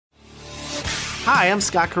Hi, I'm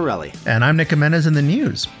Scott Corelli. And I'm Nick Jimenez in the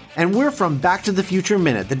news. And we're from Back to the Future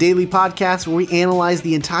Minute, the daily podcast where we analyze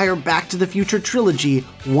the entire Back to the Future trilogy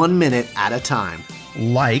 1 minute at a time.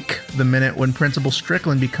 Like the minute when Principal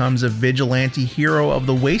Strickland becomes a vigilante hero of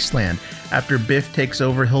the wasteland after Biff takes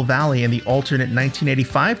over Hill Valley in the alternate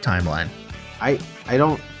 1985 timeline. I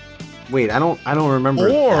don't remember.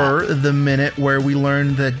 Or the minute where we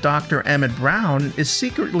learn that Dr. Emmett Brown is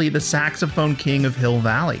secretly the saxophone king of Hill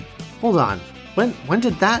Valley. Hold on. When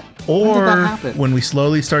did that happen? When we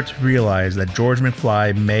slowly start to realize that George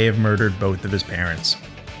McFly may have murdered both of his parents.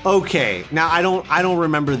 Okay, now I don't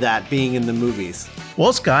remember that being in the movies.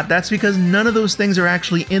 Well, Scott, that's because none of those things are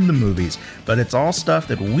actually in the movies, but it's all stuff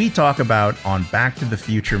that we talk about on Back to the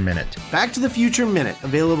Future Minute. Back to the Future Minute,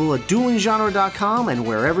 available at duelinggenre.com and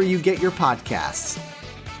wherever you get your podcasts.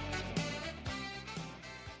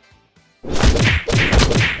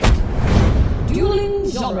 Dueling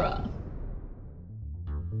Genre.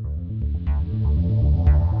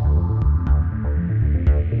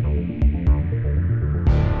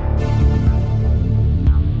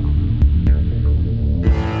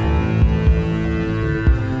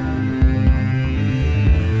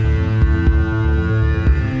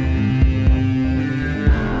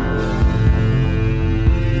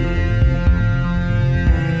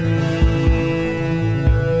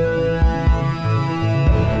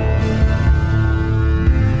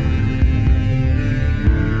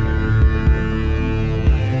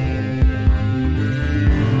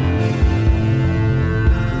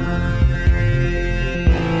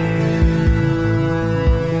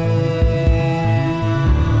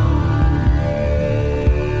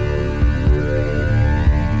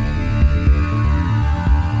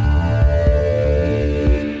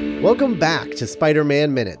 Welcome back to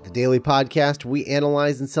Spider-Man Minute, the daily podcast where we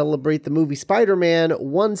analyze and celebrate the movie Spider-Man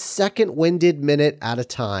 1 second-winded minute at a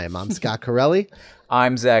time. I'm Scott Corelli.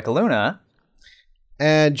 I'm Zach Luna.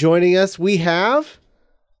 And joining us, we have...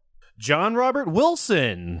 John Robert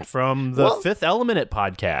Wilson from the Fifth Element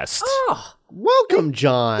podcast. Oh, welcome,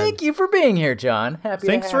 John. Thank you for being here, John. Happy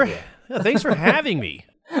to have you. Thanks for having me.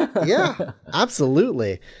 Yeah,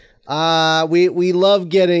 absolutely. We love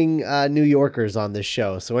getting New Yorkers on this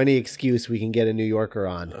show, so any excuse we can get a New Yorker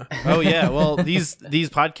on. Oh yeah, well these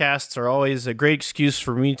podcasts are always a great excuse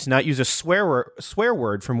for me to not use a swear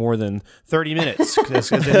word for more than 30 minutes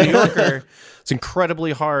because as a New Yorker, it's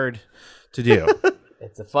incredibly hard to do.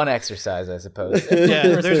 It's a fun exercise, I suppose.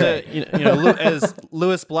 Yeah, there's as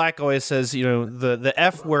Lewis Black always says, the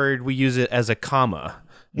F word, we use it as a comma.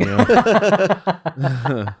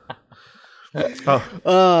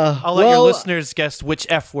 I'll let your listeners guess which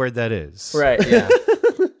F word that is. Right, yeah.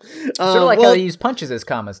 Sort of like how they use punches as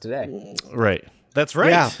commas today. Right. That's right.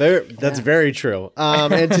 Yeah, that's very true.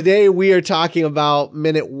 And today we are talking about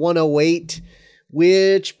minute 108,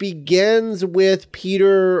 which begins with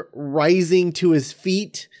Peter rising to his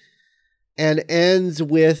feet and ends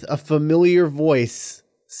with a familiar voice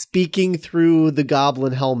speaking through the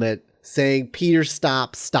goblin helmet saying, "Peter,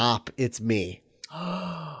 stop, it's me."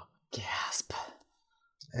 Gasp.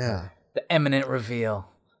 Yeah. The imminent reveal.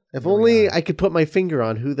 If only I could put my finger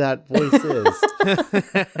on who that voice is.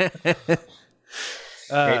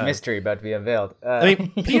 Great mystery about to be unveiled. I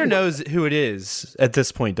mean, Peter knows who it is at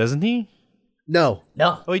this point, doesn't he? No.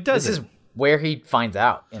 Oh, he does. This is where he finds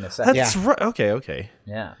out in a second. That's right. Okay.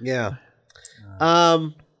 Yeah.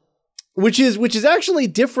 Which is actually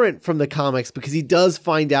different from the comics because he does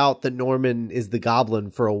find out that Norman is the Goblin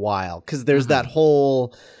for a while. Because there's that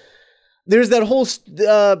whole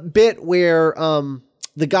bit where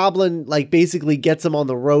the Goblin basically gets him on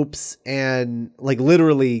the ropes and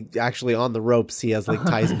literally actually on the ropes. He has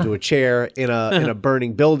ties him to a chair in a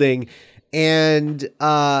burning building, and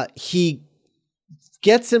he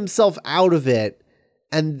gets himself out of it,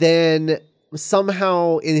 and then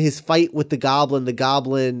somehow in his fight with the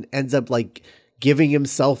Goblin ends up giving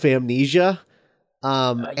himself amnesia.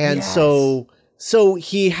 Yes. So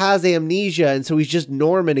he has amnesia, and so he's just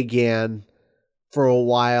Norman again for a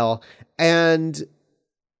while, and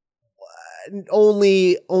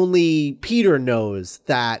only Peter knows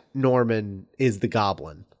that Norman is the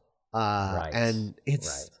Goblin. Right. And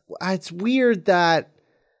it's weird that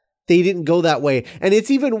they didn't go that way. And it's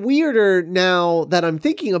even weirder now that I'm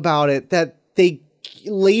thinking about it that they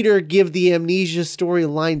later give the amnesia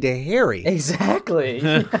storyline to Harry. Exactly.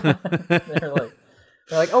 They're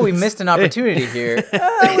like, oh, we missed an opportunity here.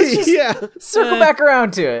 Let's just circle back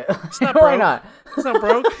around to it. It's not Why broke. not? It's not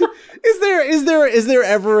broke. Is there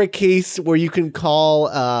ever a case where you can call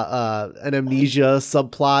an amnesia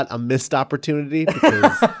subplot a missed opportunity?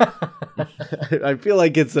 Because I feel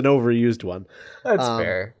like it's an overused one. That's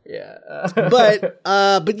fair. Yeah.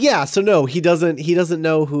 But yeah, so no, he doesn't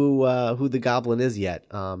know who the goblin is yet.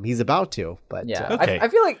 He's about to, but Yeah, Okay. I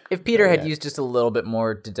feel like if Peter had used just a little bit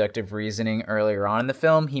more deductive reasoning earlier on in the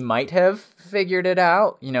film, he might have figured it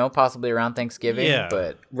out, possibly around Thanksgiving. Yeah.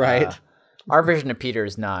 But Right. our version of Peter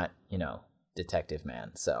is not, Detective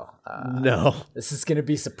Man. So no. this is going to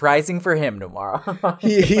be surprising for him tomorrow.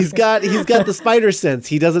 He's got the spider sense.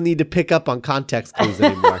 He doesn't need to pick up on context clues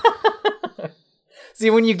anymore. See,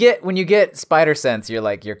 when you get spider sense,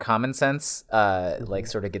 your common sense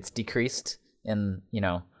sort of gets decreased in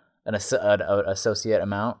an associate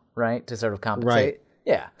amount, right, to sort of compensate. Right.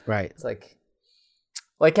 Yeah. Right. It's like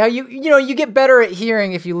how you get better at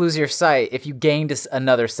hearing if you lose your sight. If you gained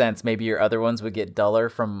another sense, maybe your other ones would get duller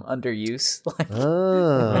from underuse.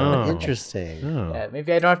 Oh, interesting. Yeah,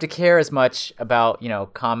 maybe I don't have to care as much about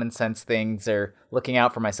common sense things or looking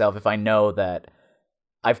out for myself if I know that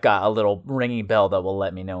I've got a little ringing bell that will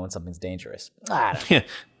let me know when something's dangerous. I don't know.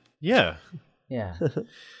 Yeah. Yeah.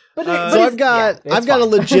 So I've got a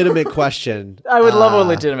legitimate question. I would love a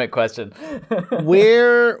legitimate question.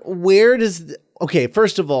 Where does okay?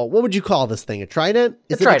 First of all, what would you call this thing? A trident?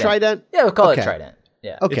 Is it a trident? Yeah, we'll call it Okay. a trident.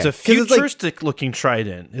 Yeah. Okay. It's a 'Cause it's like- futuristic looking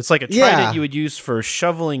trident. It's like a Yeah. trident you would use for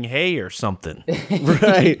shoveling hay or something.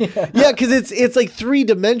 Right. Yeah, because it's like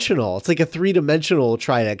 3-dimensional. It's like a 3-dimensional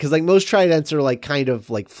trident. Because like most tridents are like kind of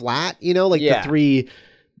like flat, like Yeah. the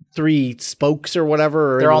three spokes or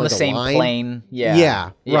whatever. Are They're in, on like, the a same line. plane. Yeah.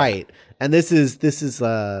 Yeah. Right. And this is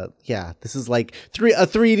like a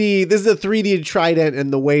 3D. This is a 3D trident in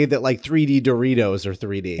the way that like 3D Doritos are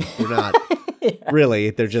 3D. They're not really.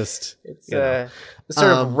 They're just It's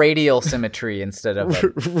sort of radial symmetry instead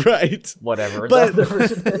of right. whatever. But the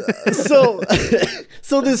version is.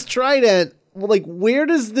 so this trident, like, where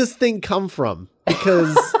does this thing come from?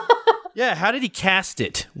 Because Yeah, how did he cast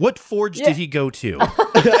it? What forge did he go to?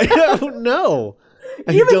 I don't know.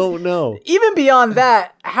 I don't know. Even beyond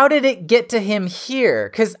that, how did it get to him here?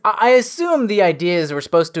 Because I assume the idea is we're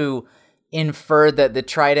supposed to infer that the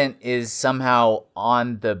trident is somehow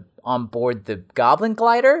on board the goblin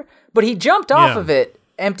glider, but he jumped off of it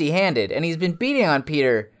empty-handed, and he's been beating on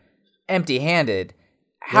Peter empty-handed.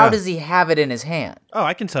 How does he have it in his hand? Oh,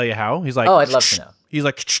 I can tell you how. He's like, Oh, I'd love to know. He's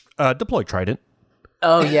like, deploy trident.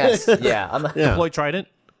 Oh, yes. Yeah. Deploy trident.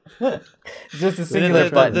 Just a And singular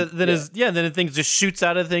button. then the thing just shoots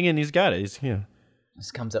out of the thing and he's got it.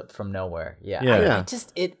 Just comes up from nowhere. Yeah. Yeah.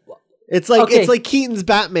 It's like Okay. it's like Keaton's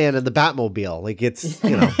Batman and the Batmobile. Like it's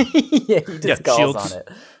yeah, he just calls shields. on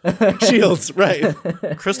it. Shields, right?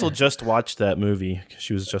 Crystal just watched that movie.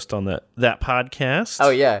 She was just on that podcast. Oh,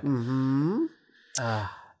 yeah. Mm-hmm.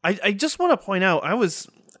 I just want to point out, I was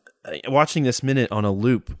watching this minute on a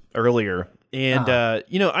loop earlier, and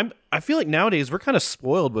I feel like nowadays we're kind of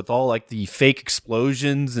spoiled with all like the fake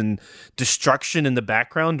explosions and destruction in the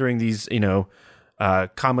background during these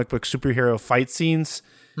comic book superhero fight scenes.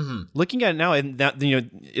 Mm-hmm. Looking at it now, and that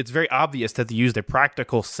it's very obvious that they used a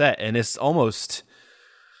practical set, and it's almost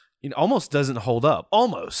doesn't hold up.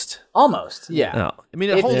 Almost, yeah. no. I mean,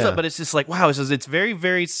 it holds up, but it's just like wow. It's very,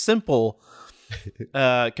 very simple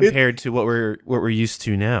compared to what we're used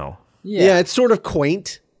to now. Yeah, it's sort of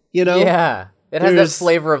quaint, Yeah. It has There's- that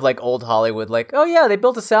flavor of like old Hollywood, like, oh yeah, they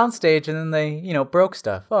built a soundstage and then they, broke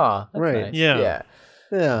stuff. Oh, that's Right. nice. Yeah.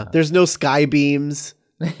 Yeah. There's no sky beams.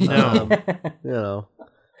 No.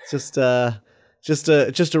 It's just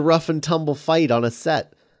a rough and tumble fight on a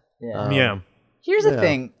set. Yeah. Here's the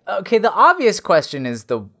thing. Okay, the obvious question is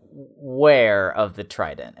the where of the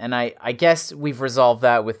trident. And I guess we've resolved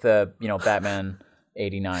that with the, Batman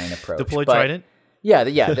 89 approach. Deploy But- trident. Yeah,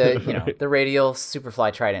 the radial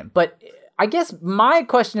superfly trident. But I guess my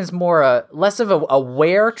question is more less of a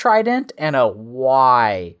where trident and a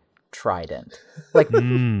why trident. Like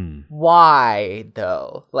why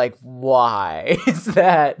though? Like why is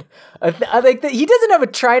that? I think that he doesn't have a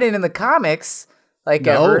trident in the comics. Like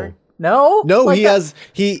No. ever? No. No, Like he that-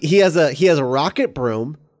 has a rocket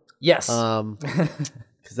broom. Yes.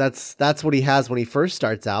 Because that's what he has when he first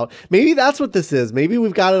starts out. Maybe that's what this is. Maybe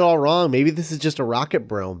we've got it all wrong. Maybe this is just a rocket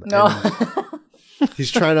broom. No. And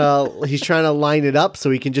he's trying to line it up so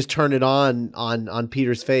he can just turn it on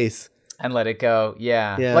Peter's face. And let it go.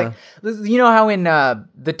 Yeah. Yeah. Like, you know how in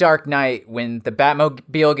The Dark Knight, when the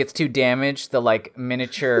Batmobile gets too damaged, the like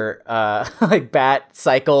miniature like bat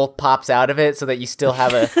cycle pops out of it so that you still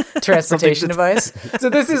have a transportation device.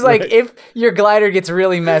 So this is like, if your glider gets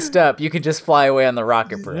really messed up, you could just fly away on the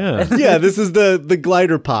rocket broom. Yeah. Yeah, this is the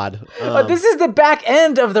glider pod. But this is the back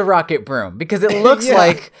end of the rocket broom because it looks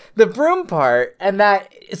like the broom part, and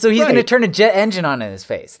that so he's going to turn a jet engine on in his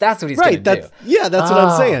face. That's what he's going to do. Yeah, that's what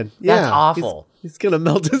I'm saying. Yeah, that's awful. He's gonna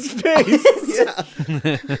melt his face. Yeah.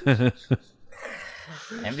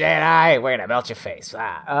 MJ and I, we're gonna melt your face.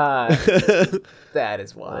 That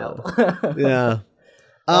is wild. Yeah.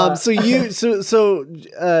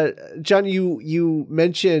 John, you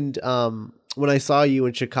mentioned when I saw you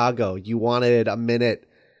in Chicago, you wanted a minute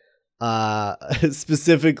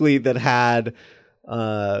specifically that had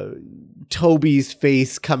Toby's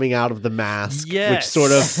face coming out of the mask, which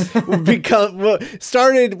sort of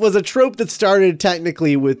was a trope that started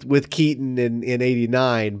technically with Keaton in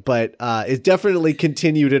 89, but it definitely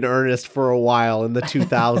continued in earnest for a while in the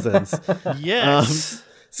 2000s. Yes.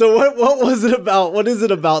 So what was it about? What is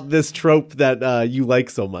it about this trope that you like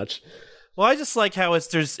so much? Well, I just like how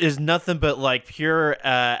there's nothing but like pure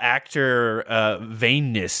actor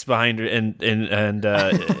vainness behind it, and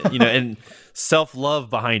you know, and self-love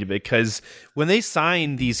behind it, because when they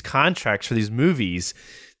sign these contracts for these movies,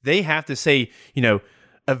 they have to say, you know,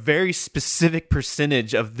 a very specific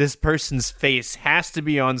percentage of this person's face has to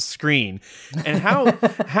be on screen. And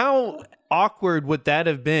how awkward would that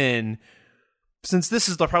have been, since this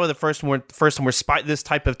is probably the first time where this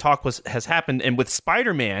type of talk has happened, and with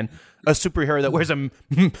Spider-Man, a superhero that wears a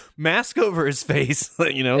mask over his face,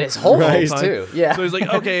 you know, his whole face too. Yeah. So he's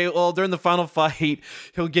like, okay, well, during the final fight,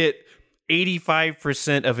 he'll get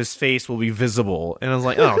 85% of his face will be visible. And I was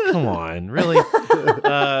like, oh, come on, really?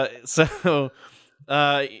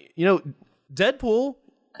 You know, Deadpool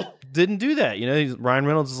didn't do that. You know, Ryan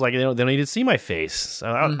Reynolds is like, they don't need to see my face. So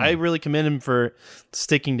I really commend him for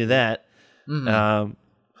sticking to that.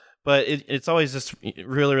 But it's always just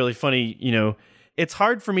really, really funny. You know, it's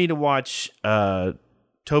hard for me to watch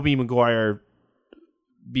Tobey Maguire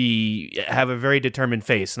have a very determined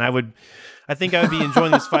face, and I think I would be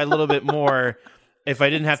enjoying this fight a little bit more if I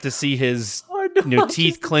didn't have to see his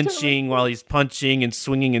teeth clenching while he's punching and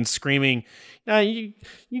swinging and screaming. You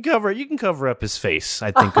can cover up his face,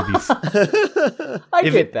 I think would be. I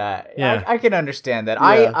get that. Yeah, I can understand that.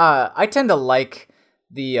 Yeah. I tend to like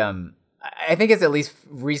the. I think it's at least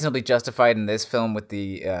reasonably justified in this film with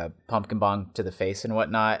the pumpkin bomb to the face and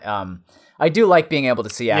whatnot. I do like being able to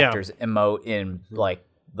see actors emote in like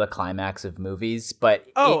the climax of movies, but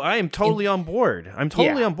I am totally on board. I'm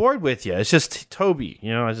totally on board with you. It's just Toby,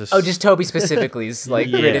 you know. Just Toby specifically is like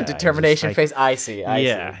gritted determination face. I see.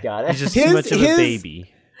 Got it. He's just too much of a baby.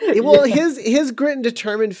 Well, his grit and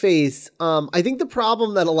determined face. I think the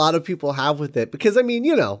problem that a lot of people have with it, because I mean,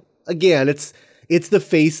 you know, again, it's the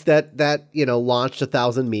face that you know launched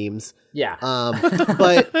 1,000 memes. Yeah.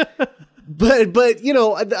 But you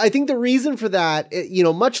know, I think the reason for that, you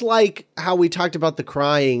know, much like how we talked about the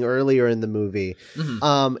crying earlier in the movie,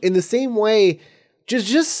 in the same way,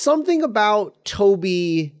 just something about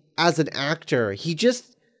Toby as an actor, he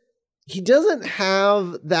doesn't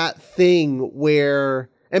have that thing where,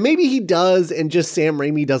 and maybe he does, and just Sam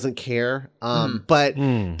Raimi doesn't care. But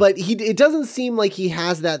it doesn't seem like he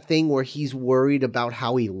has that thing where he's worried about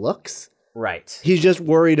how he looks. Right. He's just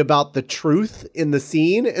worried about the truth in the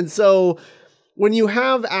scene. And so when you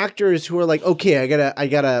have actors who are like, okay, I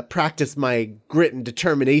gotta practice my grit and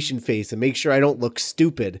determination face and make sure I don't look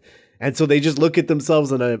stupid. And so they just look at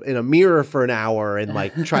themselves in a mirror for an hour and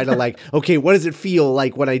like try to like, okay, what does it feel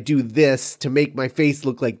like when I do this to make my face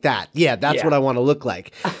look like that? Yeah, that's what I want to look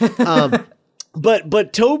like.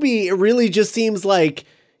 But Toby, it really just seems like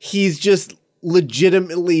he's just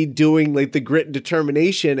legitimately doing like the grit and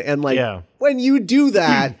determination, and like when you do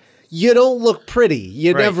that you don't look pretty.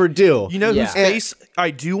 You never do. You know whose face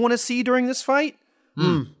I do want to see during this fight?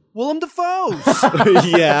 Willem Dafoe's.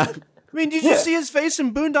 Yeah. I mean, did you see his face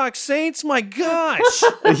in Boondock Saints? My gosh.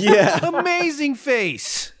 Yeah. Amazing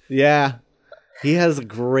face. Yeah. He has a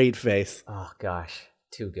great face. Oh gosh,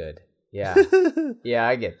 too good. Yeah, yeah,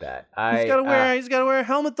 I get that. He's got to wear a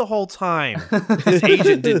helmet the whole time. His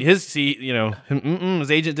agent didn't. His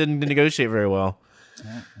agent didn't negotiate very well.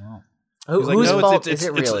 Whose fault is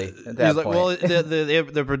it really? At that point? Well,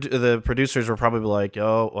 the producers were probably like,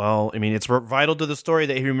 oh, well, I mean, it's vital to the story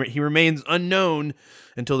that he remains unknown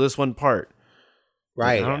until this one part.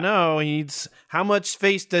 Right. I don't know. He needs how much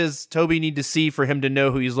face does Toby need to see for him to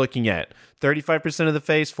know who he's looking at? 35% of the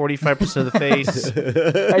face, 45% of the face.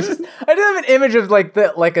 I do have an image of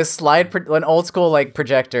like a slide, an old school like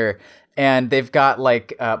projector, and they've got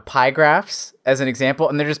like pie graphs as an example,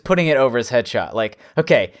 and they're just putting it over his headshot. Like,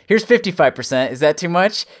 okay, here's 55%. Is that too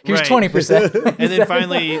much? Here's 20%. And then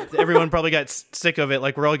finally, everyone probably got sick of it.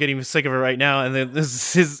 Like we're all getting sick of it right now. And then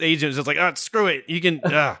his agent is just like, oh, screw it. You can.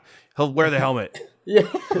 He'll wear the helmet. Yeah.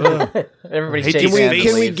 Everybody Hate shakes these hands.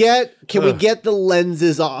 faces. Can we get the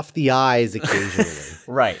lenses off the eyes occasionally?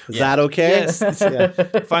 Right. Is that okay? Yes. Yeah.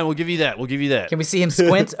 Fine, we'll give you that. We'll give you that. Can we see him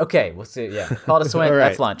squint? Okay, we'll see. Yeah, call it a squint. All right.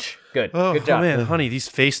 That's lunch. Good. Good job. Oh man, honey, these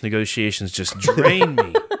face negotiations just drain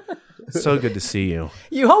me. So good to see you.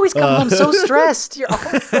 You always come home so stressed. You're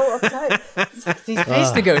always so uptight. These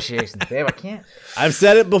face negotiations, babe. I can't. I've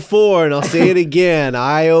said it before and I'll say it again.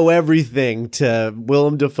 I owe everything to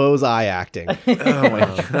Willem Dafoe's eye acting. Oh my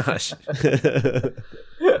gosh. Gotta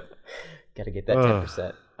get that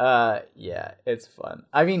 10%. Yeah, it's fun.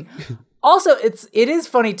 I mean, also it is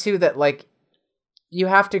funny too that like you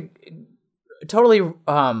have to totally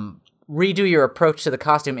redo your approach to the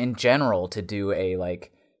costume in general to do a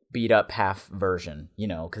like beat up half version, you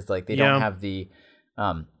know, because like they don't have the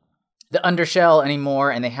undershell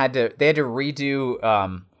anymore, and they had to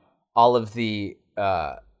redo all of the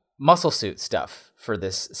muscle suit stuff for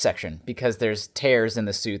this section because there's tears in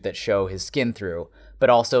the suit that show his skin through, but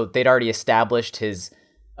also they'd already established his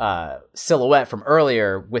silhouette from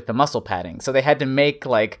earlier with the muscle padding, so they had to make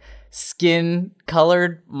like skin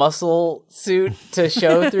colored muscle suit to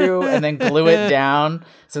show through and then glue it down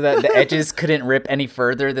so that the edges couldn't rip any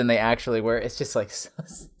further than they actually were. It's just like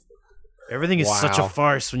Everything is such a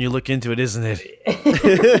farce when you look into it, isn't it?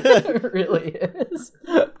 it really is.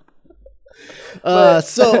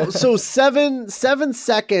 So 7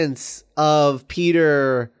 seconds of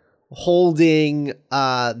Peter holding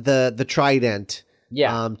the trident.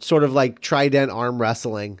 Yeah. Sort of like trident arm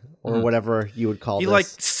wrestling or whatever you would call He this. like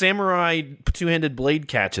samurai two-handed blade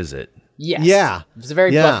catches it. Yes. Yeah. It was a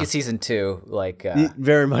very Buffy season 2. Like,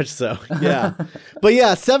 very much so. Yeah. But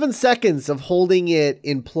yeah, 7 seconds of holding it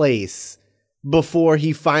in place before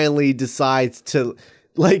he finally decides to,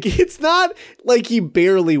 like, it's not like he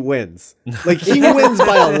barely wins. Like, he wins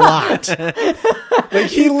by a lot.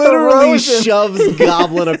 Like, he literally shoves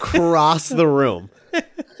Goblin across the room.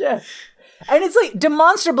 yeah. And it's like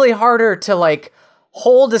demonstrably harder to like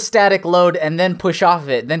hold a static load and then push off of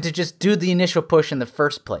it than to just do the initial push in the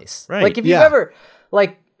first place. Right. Like if you ever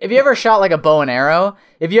shot like a bow and arrow,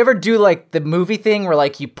 if you ever do like the movie thing where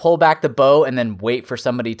like you pull back the bow and then wait for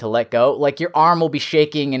somebody to let go, like your arm will be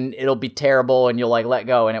shaking and it'll be terrible and you'll like let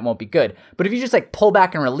go and it won't be good. But if you just like pull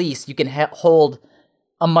back and release, you can hold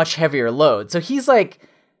a much heavier load. So he's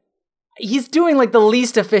doing like the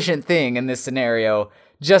least efficient thing in this scenario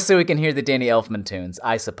just so we can hear the Danny Elfman tunes,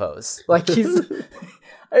 I suppose. Like I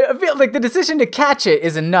feel like the decision to catch it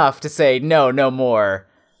is enough to say no more.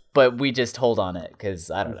 But we just hold on it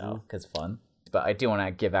because, I don't know, because fun. But I do want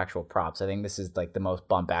to give actual props. I think this is like the most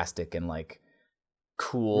bombastic and like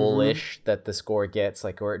cool-ish that the score gets.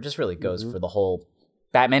 Like, where it just really goes for the whole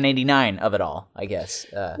Batman 89 of it all, I guess.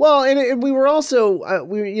 Well, and we were also,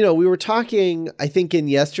 we were talking, I think in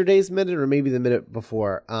yesterday's minute or maybe the minute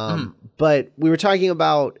before, but we were talking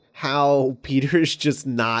about how Peter's just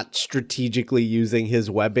not strategically using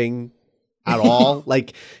his webbing at all.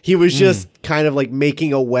 Like he was just kind of like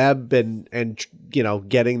making a web and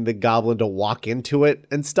getting the Goblin to walk into it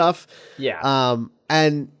and stuff. Yeah.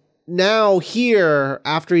 And now here,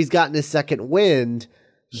 after he's gotten his second wind,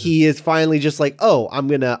 he is finally just like, oh, I'm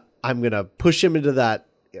gonna push him into that.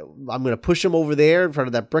 I'm gonna push him over there in front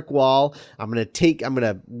of that brick wall. I'm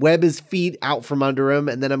gonna web his feet out from under him,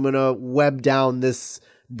 and then I'm gonna web down this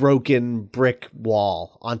broken brick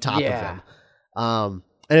wall on top of him.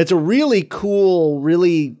 And it's a really cool,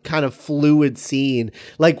 really kind of fluid scene.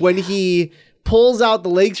 Like when he pulls out the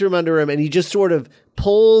legs from under him and he just sort of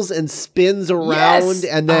pulls and spins around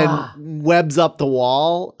and then webs up the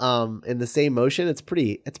wall in the same motion. It's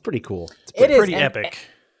pretty cool. It is pretty epic.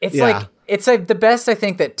 It's like the best I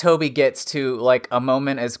think that Toby gets to like a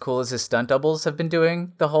moment as cool as his stunt doubles have been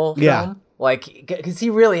doing the whole film. Yeah. Like, because he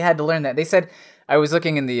really had to learn that. They said, I was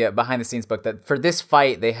looking in the behind the scenes book that for this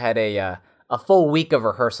fight they had a full week of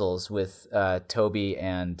rehearsals with Toby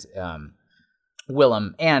and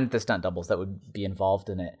Willem and the stunt doubles that would be involved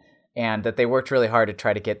in it, and that they worked really hard to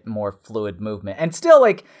try to get more fluid movement. And still,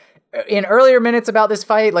 like in earlier minutes about this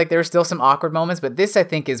fight, like there were still some awkward moments, but this I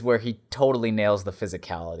think is where he totally nails the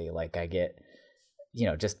physicality. Like I get,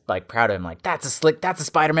 just like proud of him. Like that's a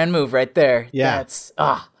Spider-Man move right there. Yeah, That's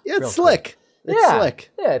it's slick. It's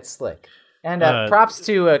slick. Yeah, it's slick. And props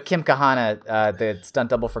to Kim Kahana, the stunt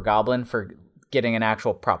double for Goblin, for getting an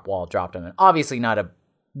actual prop wall dropped on him. Obviously not a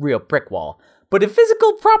real brick wall, but a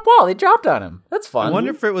physical prop wall they dropped on him. That's fun. I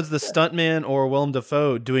wonder if it was the stuntman or Willem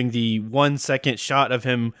Dafoe doing the 1 second shot of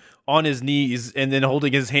him on his knees and then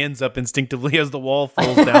holding his hands up instinctively as the wall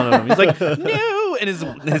falls down on him. He's like, no, and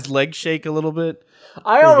his legs shake a little bit.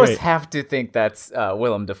 I almost have to think that's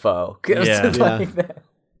Willem Dafoe.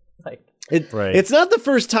 It's not the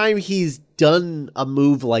first time he's done a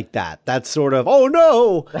move like that. That's sort of, oh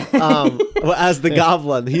no, as the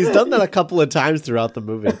Goblin. He's done that a couple of times throughout the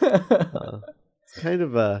movie. It's kind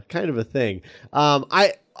of a thing.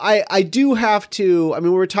 I do have to. I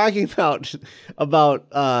mean, we were talking about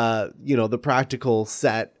the practical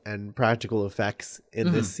set and practical effects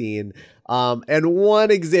in this scene, and one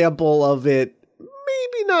example of it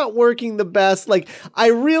maybe not working the best. Like, I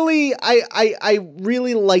really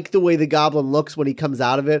like the way the Goblin looks when he comes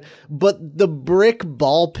out of it, but the brick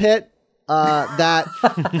ball pit that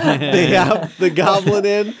they have the Goblin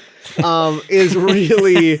in is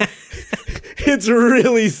really. It's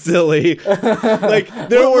really silly. Like,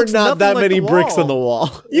 there were not that many bricks on the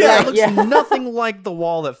wall. Yeah, it looks nothing like the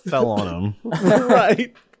wall that fell on him.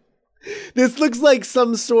 Right. This looks like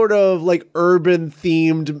some sort of like urban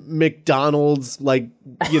themed McDonald's, like,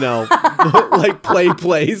 like play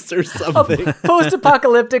place or something.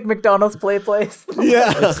 Post-apocalyptic McDonald's play place.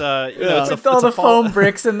 Yeah. It's with all the foam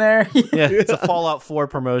bricks in there. Yeah, it's a Fallout 4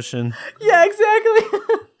 promotion. Yeah, exactly.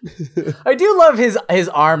 I do love his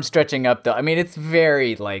arm stretching up, though. I mean, it's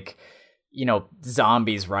very like,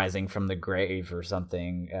 zombies rising from the grave or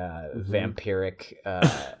something, vampiric,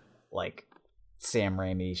 like Sam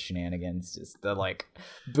Raimi shenanigans. Just the like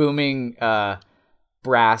booming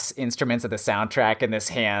brass instruments of the soundtrack, and this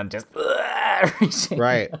hand just reaching.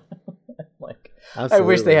 Right. Like, absolutely. I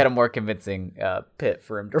wish they had a more convincing pit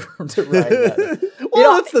for him to ride that.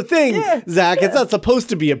 Well, that's the thing, Zach. It's not supposed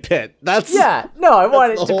to be a pit. I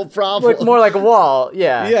want it the to whole problem. look more like a wall.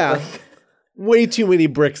 Yeah. Yeah. Way too many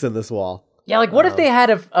bricks in this wall. Yeah, like what if they had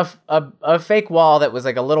a fake wall that was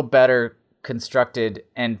like a little better constructed,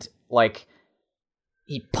 and like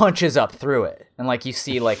he punches up through it, and like you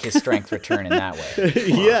see like his strength return in that way.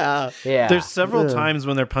 Yeah. There's several times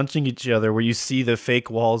when they're punching each other where you see the fake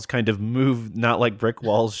walls kind of move, not like brick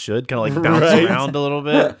walls should, kind of like bounce around a little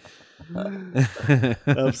bit.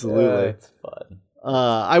 Absolutely. It's fun.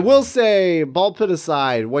 I will say, ball pit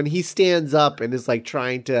aside, when he stands up and is like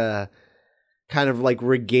trying to kind of like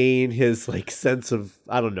regain his like sense of,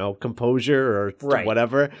 I don't know, composure or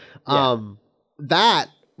whatever,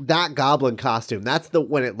 that Goblin costume, that's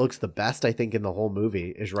when it looks the best, I think, in the whole movie,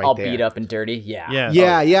 is right all there. All beat up and dirty.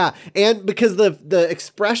 Yeah. And because the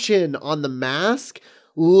expression on the mask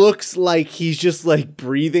looks like he's just like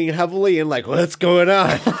breathing heavily and like, what's going on?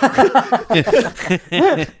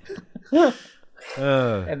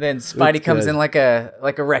 And then Spidey comes in like a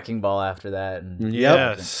wrecking ball after that. And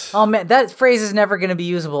yes. Oh man, that phrase is never going to be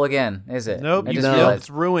usable again, is it? Nope. It's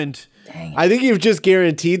ruined. Dang it. I think you've just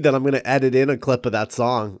guaranteed that I'm going to edit in a clip of that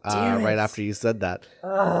song right after you said that.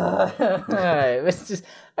 It's just,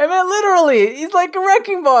 I mean, literally, he's like a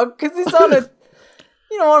wrecking ball because he's on a,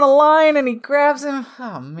 on a line and he grabs him.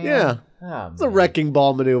 Oh man. Yeah. It's a wrecking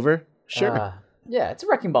ball maneuver. Sure. Yeah, it's a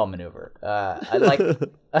wrecking ball maneuver. I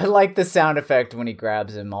like the sound effect when he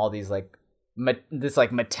grabs him. All these like this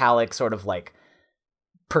like metallic sort of like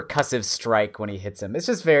percussive strike when he hits him. It's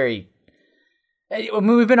just very. I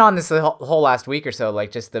mean, we've been on this the whole last week or so.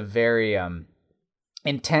 Like just the very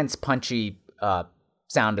intense, punchy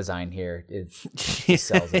sound design here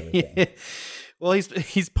sells everything. Well,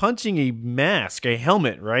 he's punching a mask, a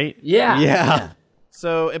helmet, right? Yeah.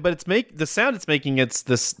 So, but the sound it's making, it's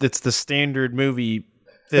the standard movie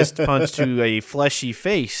fist punch to a fleshy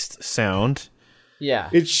faced sound. Yeah,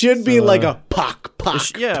 it should be like a pock,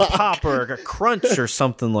 pop or a crunch or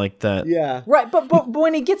something like that. Yeah, right. But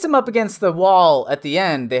when he gets him up against the wall at the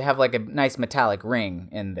end, they have like a nice metallic ring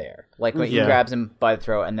in there, like when he grabs him by the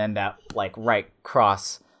throat, and then that like right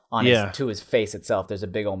cross on to his face itself. There's a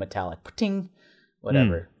big old metallic ting,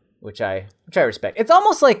 whatever, which I respect. It's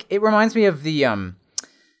almost like it reminds me of the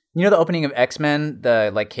the opening of X-Men,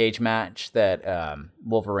 the like cage match that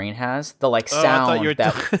Wolverine has, the like sound. I thought you were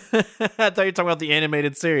talking about the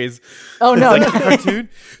animated series. Oh no, like cartoon.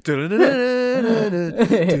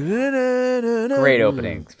 Great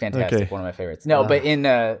opening, fantastic, one of my favorites. No, but in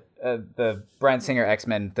the Bryan Singer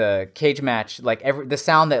X-Men, the cage match, like the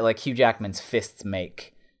sound that like Hugh Jackman's fists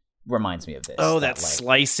make reminds me of this. Oh, that like,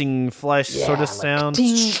 slicing flesh sort of sound.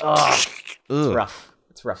 It's rough.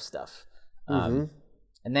 It's rough stuff.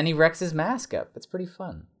 And then he wrecks his mask up. It's pretty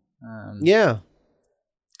fun. Yeah,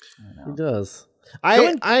 he does.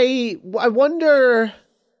 I wonder.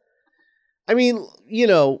 I mean,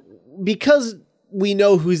 because we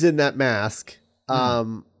know who's in that mask.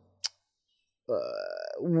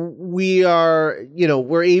 We are,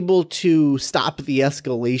 we're able to stop the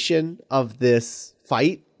escalation of this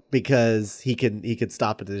fight because he can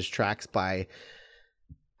stop it in his tracks by.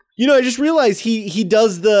 I just realized he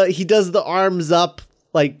does the arms up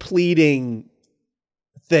like pleading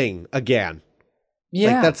thing again.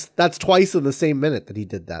 Yeah, like that's twice in the same minute that he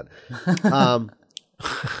did that.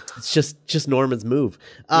 It's just Norman's move.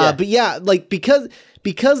 But yeah, like because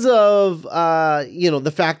of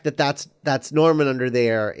the fact that that's Norman under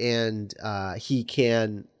there, and he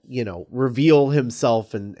can reveal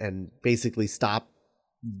himself and basically stop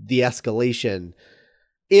the escalation.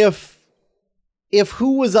 If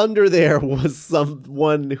who was under there was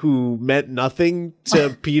someone who meant nothing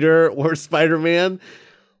to Peter or Spider-Man,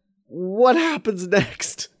 what happens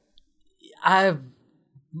next?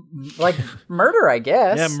 Like murder, I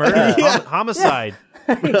guess. Yeah, murder, homicide.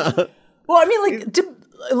 Well, I mean,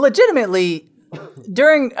 legitimately,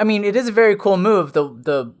 it is a very cool move,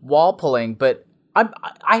 the wall pulling, but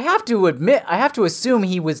I have to admit, I have to assume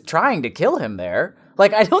he was trying to kill him there.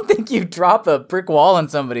 Like, I don't think you drop a brick wall on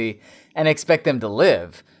somebody and expect them to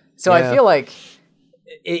live. So I feel like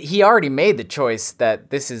he already made the choice that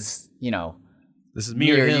this is, this is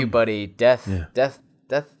me or him. You, buddy. Death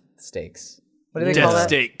stakes. What do they call that?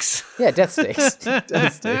 Stakes. Yeah, death stakes.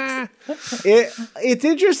 Death stakes. It's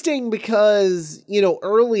interesting because,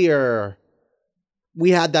 earlier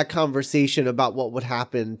we had that conversation about what would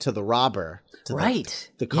happen to the robber, to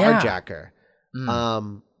the carjacker. Yeah.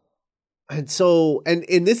 And so,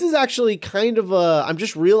 and this is actually kind of I'm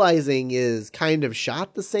just realizing is kind of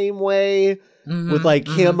shot the same way with like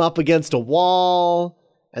him up against a wall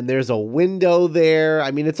and there's a window there.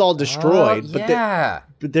 I mean, it's all destroyed,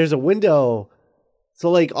 but there's a window. So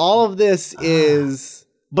like all of this is,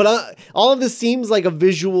 but all of this seems like a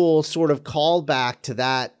visual sort of callback to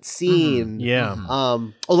that scene. Yeah.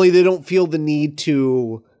 Only they don't feel the need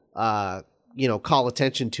to, call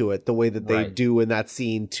attention to it the way that they do in that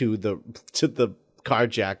scene to the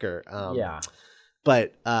carjacker.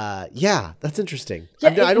 But that's interesting.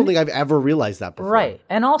 Yeah, I don't think I've ever realized that before. Right.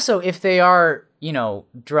 And also if they are,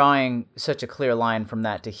 drawing such a clear line from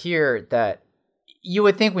that to here, that you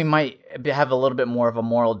would think we might have a little bit more of a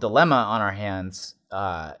moral dilemma on our hands,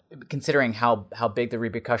 considering how big the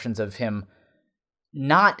repercussions of him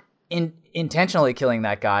not intentionally killing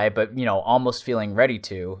that guy, but almost feeling ready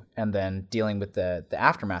to, and then dealing with the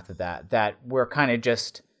aftermath of that we're kind of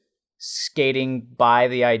just skating by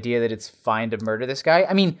the idea that it's fine to murder this guy.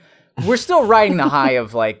 I mean, we're still riding the high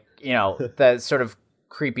of the sort of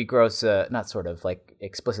creepy, gross, not sort of like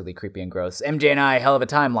explicitly creepy and gross, MJ and I, hell of a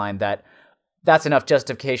timeline, that's enough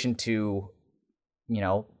justification to,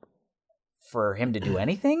 for him to do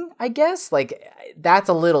anything, I guess. Like, that's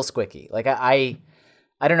a little squicky. Like, I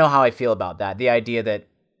don't know how I feel about that. The idea that,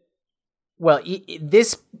 well,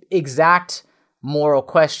 this exact moral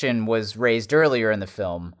question was raised earlier in the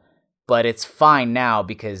film, but it's fine now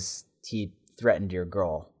because he threatened your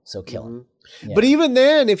girl, so kill him. Yeah. But even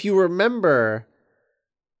then, if you remember,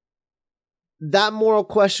 that moral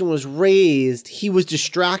question was raised. He was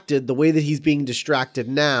distracted the way that he's being distracted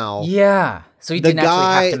now. Yeah. So he didn't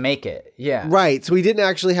actually have to make it. Yeah. Right. So he didn't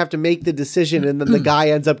actually have to make the decision, and then the guy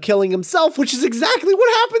ends up killing himself, which is exactly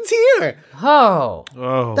what happens here.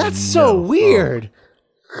 Oh. That's so weird.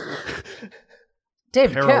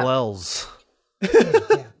 David, parallels.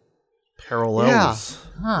 Parallels. Yeah.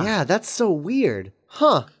 Huh. Yeah, that's so weird.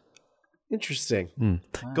 Huh. Interesting.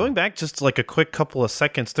 Wow. Going back just like a quick couple of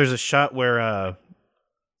seconds, there's a shot where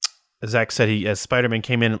Zach said as Spider-Man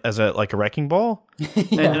came in as a wrecking ball.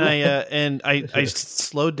 and I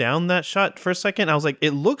slowed down that shot for a second. I was like,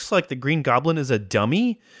 it looks like the Green Goblin is a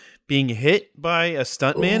dummy being hit by a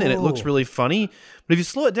stuntman, and it looks really funny. But if you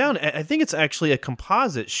slow it down, I think it's actually a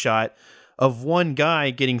composite shot of one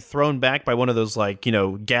guy getting thrown back by one of those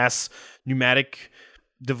gas pneumatic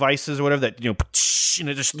devices or whatever that and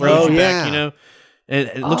it just throws you back, and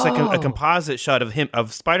it looks like a composite shot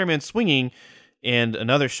of Spider-Man swinging, and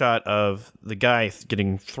another shot of the guy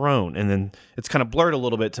getting thrown, and then it's kind of blurred a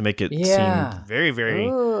little bit to make it seem very, very,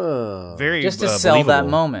 very just to sell believable. That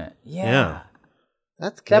moment. Yeah,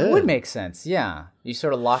 that's good. That would make sense. Yeah, you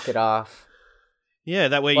sort of lock it off. Yeah,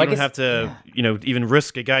 that way you don't have to, even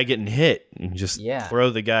risk a guy getting hit. You just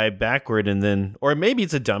throw the guy backward, and then, or maybe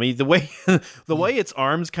it's a dummy. The way its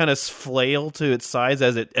arms kind of flail to its sides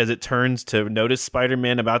as it turns to notice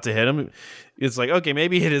Spider-Man about to hit him, it's like, okay,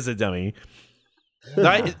 maybe it is a dummy.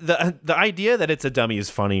 The idea that it's a dummy is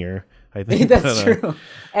funnier. I think That's true.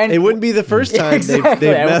 And It wouldn't be the first time Exactly,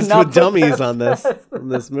 they've I would messed not with put dummies that on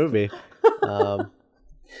this movie.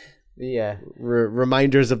 yeah,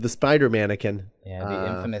 Reminders of the Spider Mannequin. yeah, the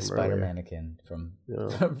infamous from Spider earlier. Mannequin from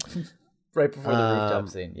right before the rooftop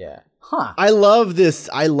scene. Yeah. Huh. I love this.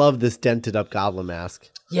 I love this dented up goblin mask.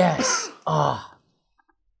 Yes.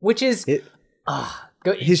 Which is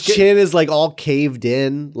His chin is like all caved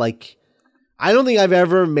in. Like, I don't think I've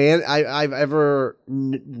ever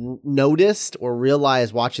noticed or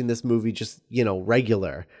realized watching this movie just,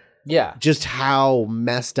 regular, Yeah. just how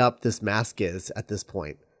messed up this mask is at this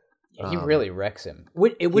point. He really wrecks him.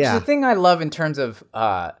 Which is Yeah. the thing I love in terms of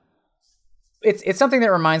it's something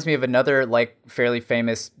that reminds me of another like fairly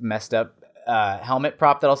famous messed up helmet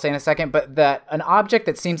prop that I'll say in a second, but that an object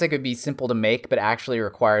that seems like it would be simple to make but actually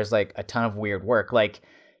requires like a ton of weird work. Like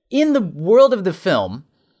in the world of the film,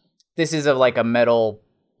 this is a metal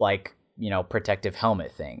like, protective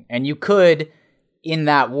helmet thing. And you could in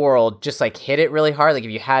that world just like hit it really hard. Like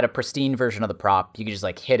if you had a pristine version of the prop, you could just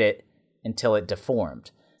like hit it until it deformed.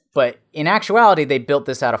 But in actuality, they built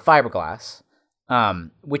this out of fiberglass,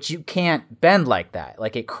 which you can't bend like that.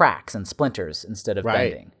 Like it cracks and splinters instead of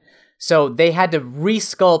Right. bending. So they had to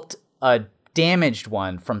resculpt a damaged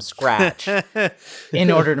one from scratch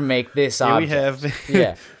in order to make this Here we object. have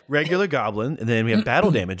Yeah. regular Goblin, and then we have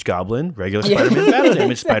Battle Damage Goblin, regular Spider-Man, Battle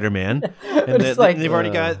Damage Spider-Man, and It's like- they've already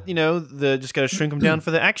got just got to shrink them down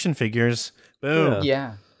for the action figures. Boom.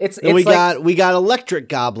 Yeah. It's And we like, got electric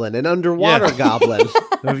goblin and underwater Yeah. goblin.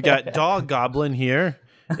 Then we've got Dog Goblin here,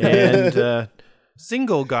 and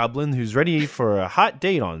Single Goblin who's ready for a hot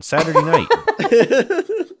date on Saturday night.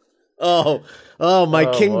 Oh, my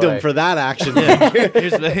kingdom boy. for that action.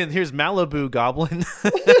 Here's Malibu Goblin.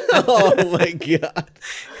 Oh my god.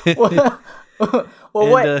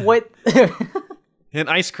 well, and, what? An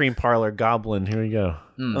ice cream parlor Goblin. Here we go.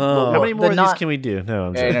 Oh, How many more of not- these can we do? No,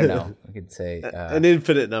 I'm I sorry. don't know. I could say an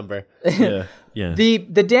infinite number. Yeah, yeah. the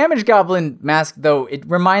damaged goblin mask though. It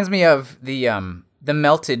reminds me of the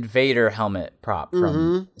melted Vader helmet prop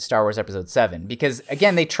from Star Wars Episode 7 because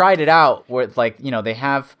again they tried it out where they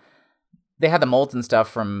had the molds and stuff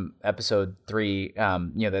from Episode 3.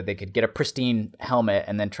 That they could get a pristine helmet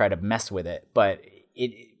and then try to mess with it, but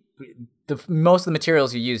most of the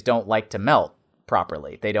materials you use don't like to melt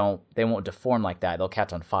properly. They won't deform like that. They'll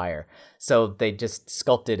catch on fire. So they just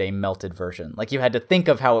sculpted a melted version. Like you had to think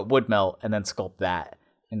of how it would melt and then sculpt that.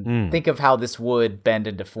 And think of how this would bend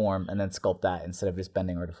and deform and then sculpt that instead of just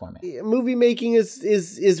bending or deforming. Movie making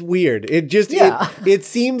is weird. It just it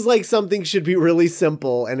seems like something should be really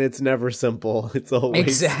simple and it's never simple. It's always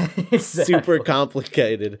Exactly. super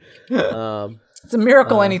complicated. It's a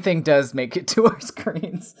miracle anything does make it to our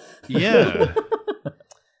screens. Yeah.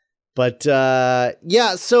 But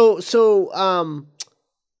so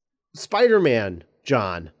Spider-Man,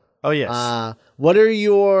 John. Oh yes. What are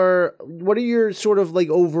your sort of like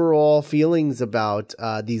overall feelings about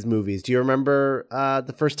these movies? Do you remember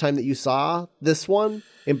the first time that you saw this one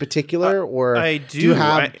in particular, or I do you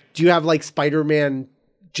have like Spider-Man,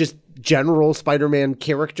 just general Spider-Man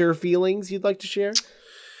character feelings you'd like to share?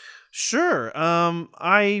 Sure.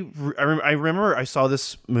 I remember I saw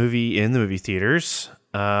this movie in the movie theaters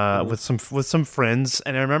with some friends,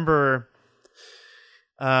 and I remember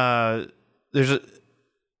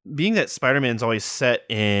being that Spider-Man's always set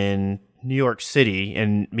in New York City,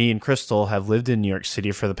 and me and Crystal have lived in New York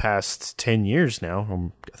City for the past 10 years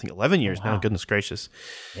now. I think 11 years now. Goodness gracious.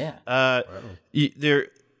 Yeah. There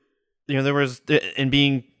was, and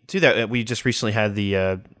being to that, we just recently had the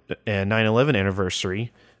 9/11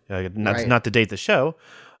 anniversary. Not to date the show,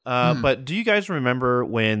 but do you guys remember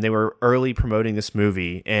when they were early promoting this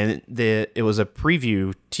movie and it was a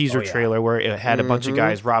preview teaser trailer where it had a bunch of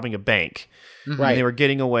guys robbing a bank, and they were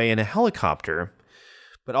getting away in a helicopter,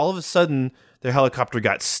 but all of a sudden their helicopter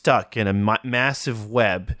got stuck in a massive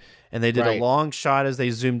web, and they did a long shot as they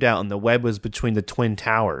zoomed out, and the web was between the Twin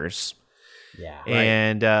Towers. Yeah.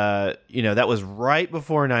 And that was right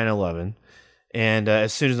before 9/11. And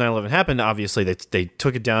as soon as 9/11 happened, obviously they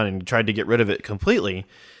took it down and tried to get rid of it completely.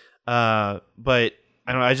 But I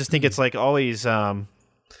don't know. I just think it's like always,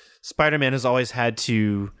 Spider-Man has always had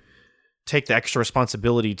to take the extra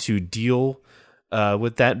responsibility to deal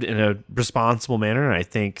with that in a responsible manner. And I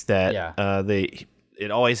think that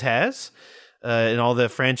it always has in all the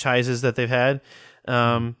franchises that they've had.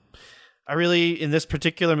 I really, in this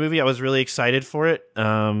particular movie, I was really excited for it.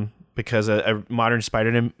 Because a modern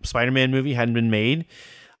Spider-Man movie hadn't been made.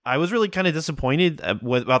 I was really kind of disappointed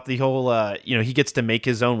about the whole, he gets to make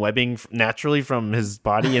his own webbing naturally from his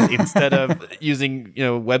body instead of using,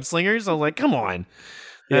 web slingers. I was like, come on.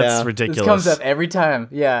 That's ridiculous. This comes up every time.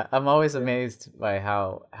 Yeah, I'm always amazed by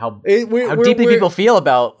how We're deeply people feel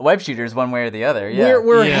about web shooters one way or the other. Yeah,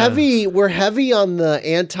 we're heavy. We're heavy on the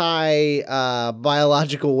anti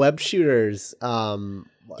biological web shooters.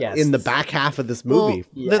 In the back half of this movie.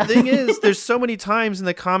 The thing is, there's so many times in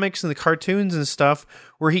the comics and the cartoons and stuff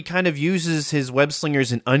where he kind of uses his web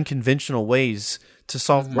slingers in unconventional ways to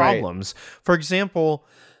solve problems. For example,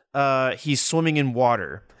 he's swimming in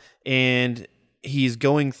water and he's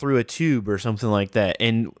going through a tube or something like that.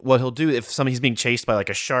 And what he'll do if he's being chased by like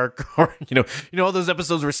a shark or, all those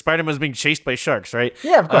episodes where Spider-Man is being chased by sharks, right?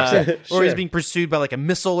 Yeah, of course. Or he's being pursued by like a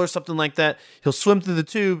missile or something like that. He'll swim through the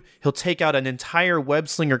tube. He'll take out an entire web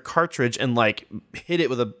slinger cartridge and like hit it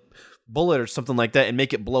with a bullet or something like that and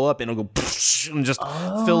make it blow up, and it'll go and just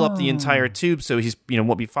fill up the entire tube. So he's,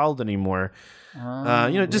 won't be followed anymore.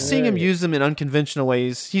 Just seeing him use them in unconventional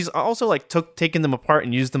ways. He's also like taken them apart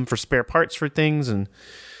and used them for spare parts for things, and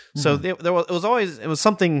so it was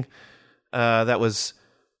something that was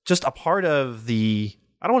just a part of the.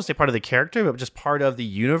 I don't want to say part of the character, but just part of the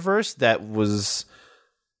universe that was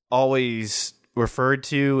always referred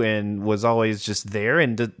to and was always just there.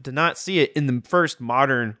 And to not see it in the first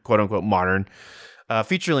modern, quote unquote modern,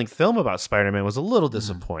 feature-length film about Spider-Man was a little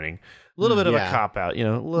disappointing. A little bit of a cop-out,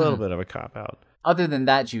 a little bit of a cop-out. Other than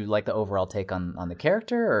that, do you like the overall take on the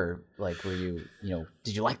character, or like were you,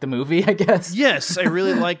 did you like the movie, I guess? Yes, I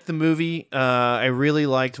really liked the movie. I really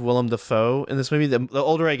liked Willem Dafoe in this movie. The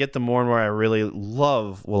older I get, the more and more I really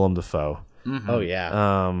love Willem Dafoe. Mm-hmm. Oh,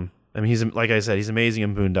 yeah. He's, like I said, he's amazing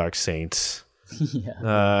in Boondock Saints.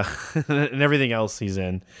 Yeah. And everything else he's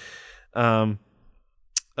in.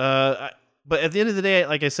 But at the end of the day,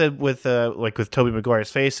 like I said, with Tobey Maguire's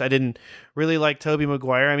face, I didn't really like Tobey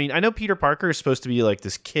Maguire. I mean, I know Peter Parker is supposed to be like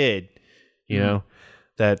this kid,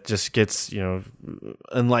 that just gets,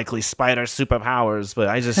 unlikely spider superpowers. But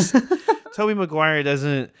I just, Tobey Maguire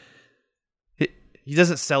doesn't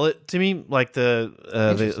sell it to me like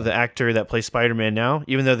the actor that plays Spider-Man now.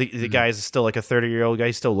 Even though the guy is still like a 30-year-old guy,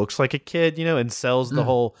 he still looks like a kid, and sells the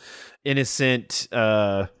whole innocent,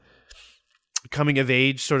 coming of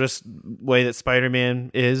age sort of way that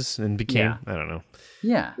Spider-Man is and became. I don't know.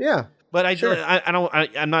 Yeah. But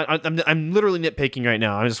I'm literally nitpicking right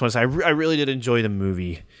now. I just want to say I really did enjoy the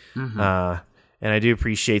movie, and I do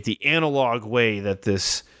appreciate the analog way that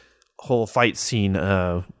this whole fight scene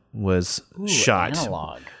was shot.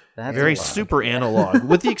 Analog. That's very super analog,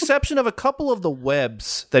 with the exception of a couple of the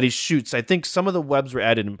webs that he shoots. I think some of the webs were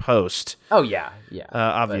added in post. Oh yeah.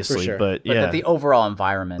 Obviously, sure. but the overall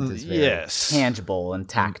environment is very yes, tangible and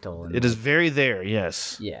tactile. And it is very there.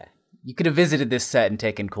 Yes. Yeah. You could have visited this set and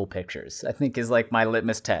taken cool pictures, I think is like my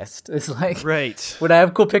litmus test. It's like, right. Would I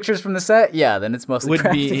have cool pictures from the set? Yeah, then it's mostly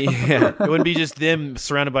it wouldn't be just them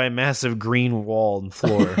surrounded by a massive green wall and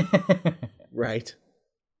floor. Right.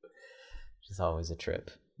 Which is always a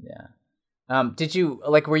trip. Yeah.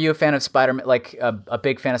 Were you a fan of Spider-Man, like a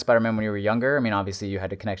big fan of Spider-Man when you were younger? I mean, obviously you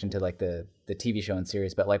had a connection to like the TV show and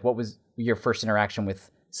series, but like what was your first interaction with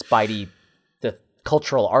Spidey, the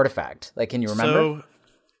cultural artifact? Like, can you remember? So,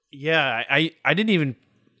 yeah, I didn't even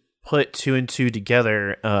put two and two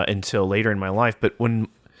together until later in my life. But when,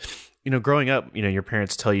 growing up, your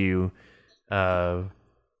parents tell you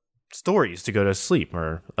stories to go to sleep,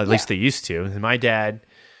 or at least they used to. And my dad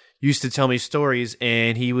used to tell me stories,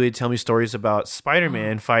 and he would tell me stories about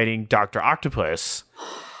Spider-Man fighting Dr. Octopus.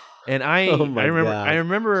 And I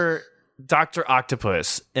remember Dr.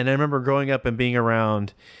 Octopus, and I remember growing up and being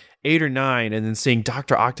around 8 or 9 and then seeing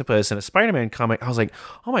Dr. Octopus in a Spider-Man comic. I was like,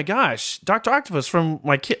 oh my gosh, Dr. Octopus from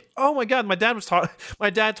my kid. Oh my God, my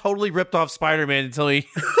dad totally ripped off Spider-Man and told me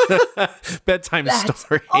bedtime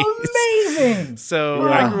stories. Amazing. So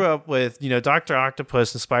I grew up with, Dr.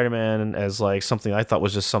 Octopus and Spider-Man as like something I thought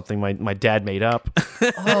was just something my dad made up.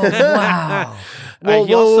 Oh, wow.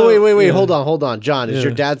 Wait, hold on. John, is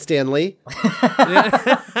your dad Stan Lee?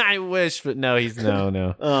 I wish, but no,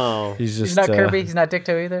 no. Oh. He's not Kirby, he's not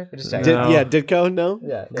Ditko either? Ditko, no?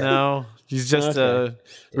 Yeah. No, he's just a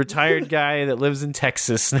retired guy that lives in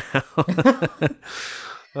Texas now.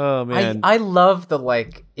 Oh, man. I love the,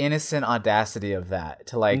 like, innocent audacity of that.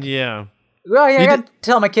 To, like... Yeah. Well, yeah, I got to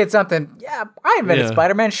tell my kid something. Yeah, I invented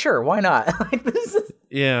Spider-Man. Sure, why not? Like, this is...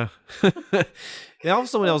 Yeah. And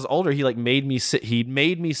also, when I was older, he made me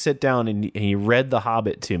sit down and he read The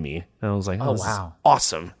Hobbit to me. And I was like, oh wow,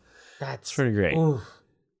 awesome. That's pretty great. Ooh,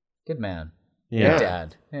 good man. Yeah. Good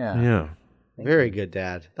dad. Yeah. Yeah. Very good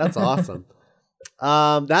dad. That's awesome.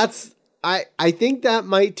 That's I think that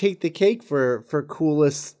might take the cake for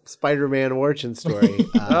coolest Spider-Man origin story.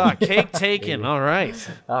 Cake taken. All right.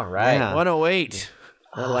 All right. Yeah. 108.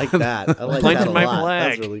 I like that. I like Planted that a my lot. flag.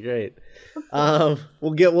 That's really great.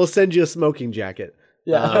 We'll send you a smoking jacket.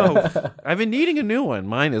 Oh, I've been needing a new one.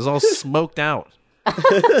 Mine is all smoked out.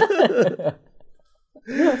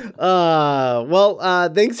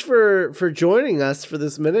 Thanks for joining us for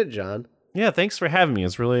this minute, John. Yeah, thanks for having me.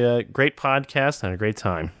 It's really a great podcast and a great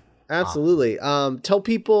time. Absolutely. Tell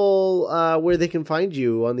people where they can find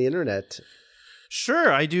you on the internet.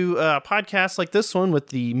 Sure, I do podcasts like this one with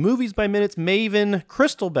the Movies by Minutes maven,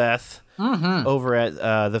 Crystal Beth, over at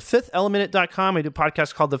thefifthelement.com. I do a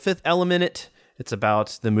podcast called The Fifth Element. It's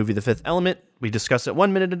about the movie The Fifth Element. We discuss it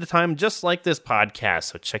 1 minute at a time, just like this podcast.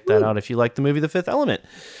 So check that out if you like the movie The Fifth Element.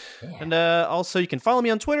 Yeah. And also, you can follow me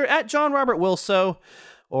on Twitter at John Robert Wilso,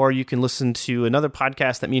 or you can listen to another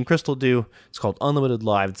podcast that me and Crystal do. It's called Unlimited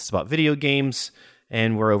Live. It's about video games,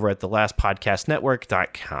 and we're over at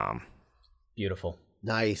thelastpodcastnetwork.com. Beautiful.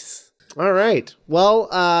 Nice. All right. Well,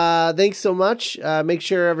 thanks so much. Make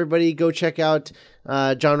sure everybody go check out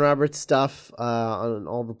John Roberts' stuff on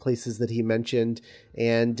all the places that he mentioned.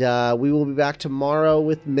 And we will be back tomorrow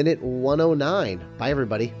with minute 109. Bye,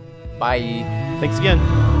 everybody. Bye. Thanks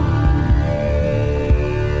again.